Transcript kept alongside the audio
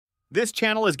This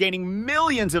channel is gaining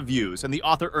millions of views and the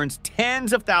author earns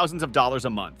tens of thousands of dollars a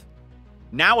month.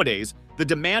 Nowadays, the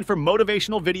demand for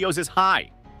motivational videos is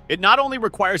high. It not only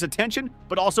requires attention,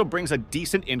 but also brings a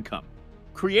decent income.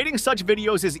 Creating such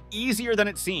videos is easier than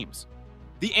it seems.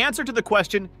 The answer to the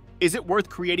question, is it worth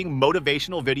creating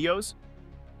motivational videos?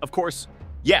 Of course,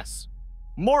 yes.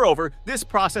 Moreover, this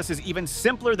process is even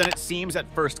simpler than it seems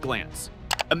at first glance.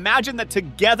 Imagine that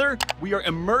together, we are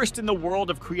immersed in the world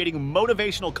of creating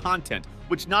motivational content,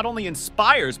 which not only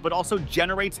inspires, but also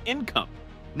generates income.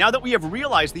 Now that we have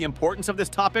realized the importance of this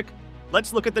topic,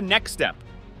 let's look at the next step: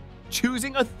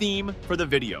 choosing a theme for the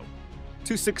video.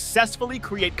 To successfully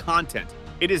create content,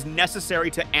 it is necessary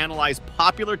to analyze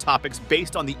popular topics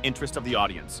based on the interest of the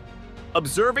audience.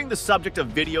 Observing the subject of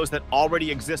videos that already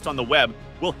exist on the web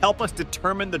will help us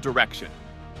determine the direction.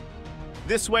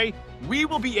 This way, we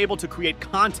will be able to create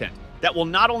content that will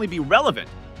not only be relevant,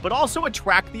 but also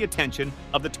attract the attention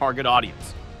of the target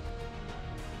audience.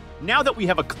 Now that we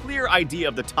have a clear idea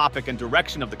of the topic and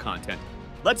direction of the content,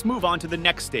 let's move on to the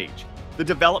next stage, the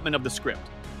development of the script.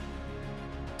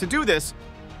 To do this,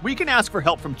 we can ask for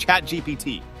help from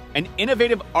ChatGPT, an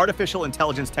innovative artificial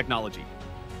intelligence technology.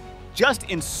 Just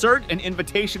insert an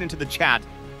invitation into the chat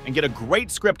and get a great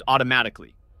script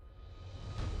automatically.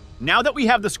 Now that we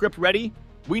have the script ready,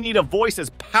 we need a voice as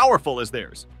powerful as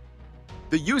theirs.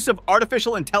 The use of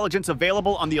artificial intelligence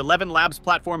available on the 11 Labs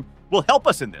platform will help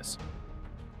us in this.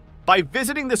 By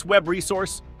visiting this web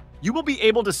resource, you will be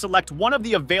able to select one of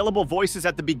the available voices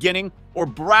at the beginning or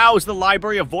browse the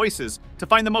library of voices to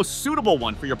find the most suitable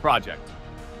one for your project.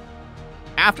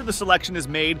 After the selection is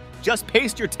made, just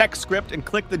paste your text script and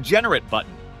click the Generate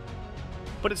button.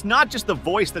 But it's not just the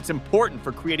voice that's important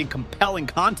for creating compelling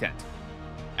content.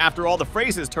 After all the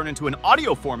phrases turn into an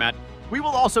audio format, we will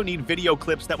also need video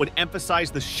clips that would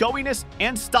emphasize the showiness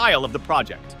and style of the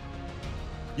project.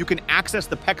 You can access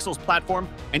the Pexels platform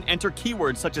and enter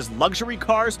keywords such as luxury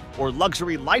cars or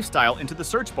luxury lifestyle into the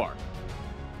search bar.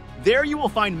 There you will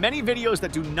find many videos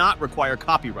that do not require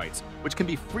copyrights, which can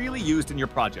be freely used in your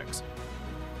projects.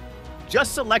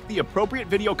 Just select the appropriate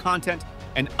video content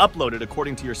and upload it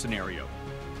according to your scenario.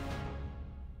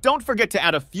 Don't forget to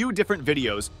add a few different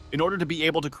videos in order to be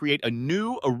able to create a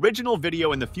new, original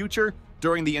video in the future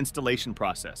during the installation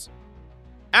process.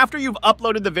 After you've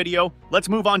uploaded the video, let's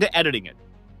move on to editing it.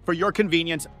 For your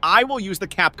convenience, I will use the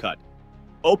CapCut.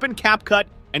 Open CapCut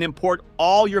and import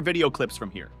all your video clips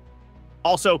from here.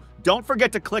 Also, don't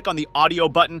forget to click on the audio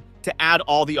button to add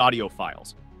all the audio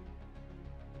files.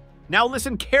 Now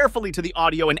listen carefully to the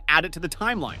audio and add it to the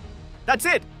timeline. That's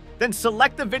it! Then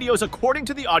select the videos according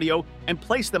to the audio and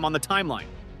place them on the timeline.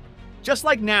 Just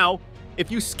like now,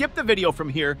 if you skip the video from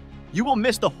here, you will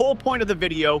miss the whole point of the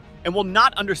video and will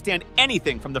not understand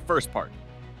anything from the first part.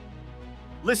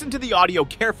 Listen to the audio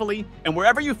carefully, and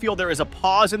wherever you feel there is a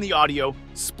pause in the audio,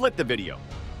 split the video.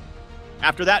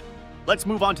 After that, let's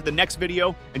move on to the next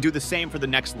video and do the same for the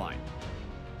next line.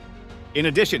 In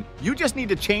addition, you just need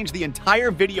to change the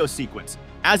entire video sequence,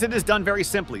 as it is done very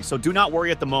simply, so do not worry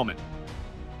at the moment.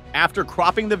 After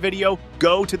cropping the video,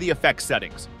 go to the effects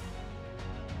settings.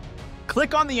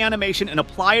 Click on the animation and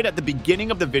apply it at the beginning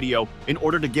of the video in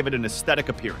order to give it an aesthetic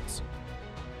appearance.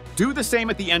 Do the same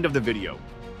at the end of the video.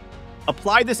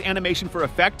 Apply this animation for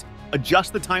effect,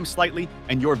 adjust the time slightly,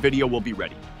 and your video will be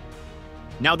ready.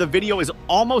 Now the video is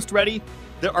almost ready.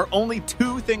 There are only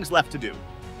two things left to do.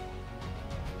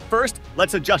 First,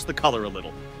 let's adjust the color a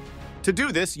little. To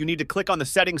do this, you need to click on the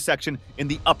settings section in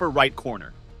the upper right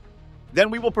corner. Then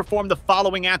we will perform the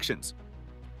following actions.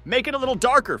 Make it a little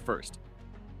darker first.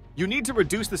 You need to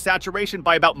reduce the saturation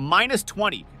by about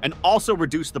 -20 and also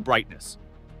reduce the brightness.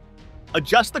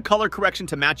 Adjust the color correction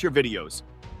to match your videos.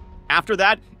 After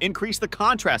that, increase the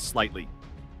contrast slightly.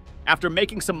 After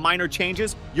making some minor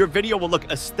changes, your video will look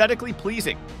aesthetically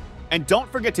pleasing. And don't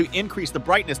forget to increase the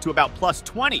brightness to about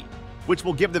 +20, which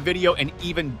will give the video an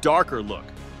even darker look.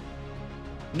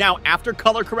 Now, after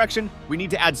color correction, we need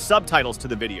to add subtitles to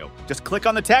the video. Just click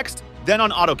on the text, then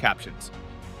on auto captions.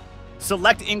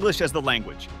 Select English as the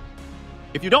language.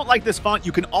 If you don't like this font,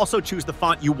 you can also choose the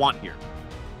font you want here.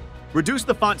 Reduce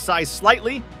the font size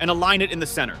slightly and align it in the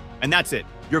center. And that's it.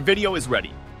 Your video is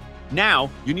ready. Now,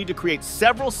 you need to create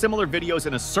several similar videos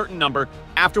in a certain number,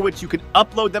 after which you can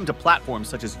upload them to platforms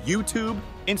such as YouTube,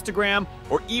 Instagram,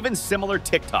 or even similar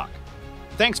TikTok.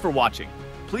 Thanks for watching.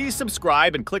 Please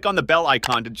subscribe and click on the bell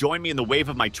icon to join me in the wave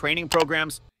of my training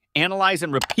programs. Analyze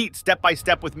and repeat step by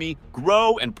step with me,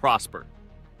 grow and prosper.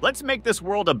 Let's make this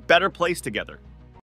world a better place together.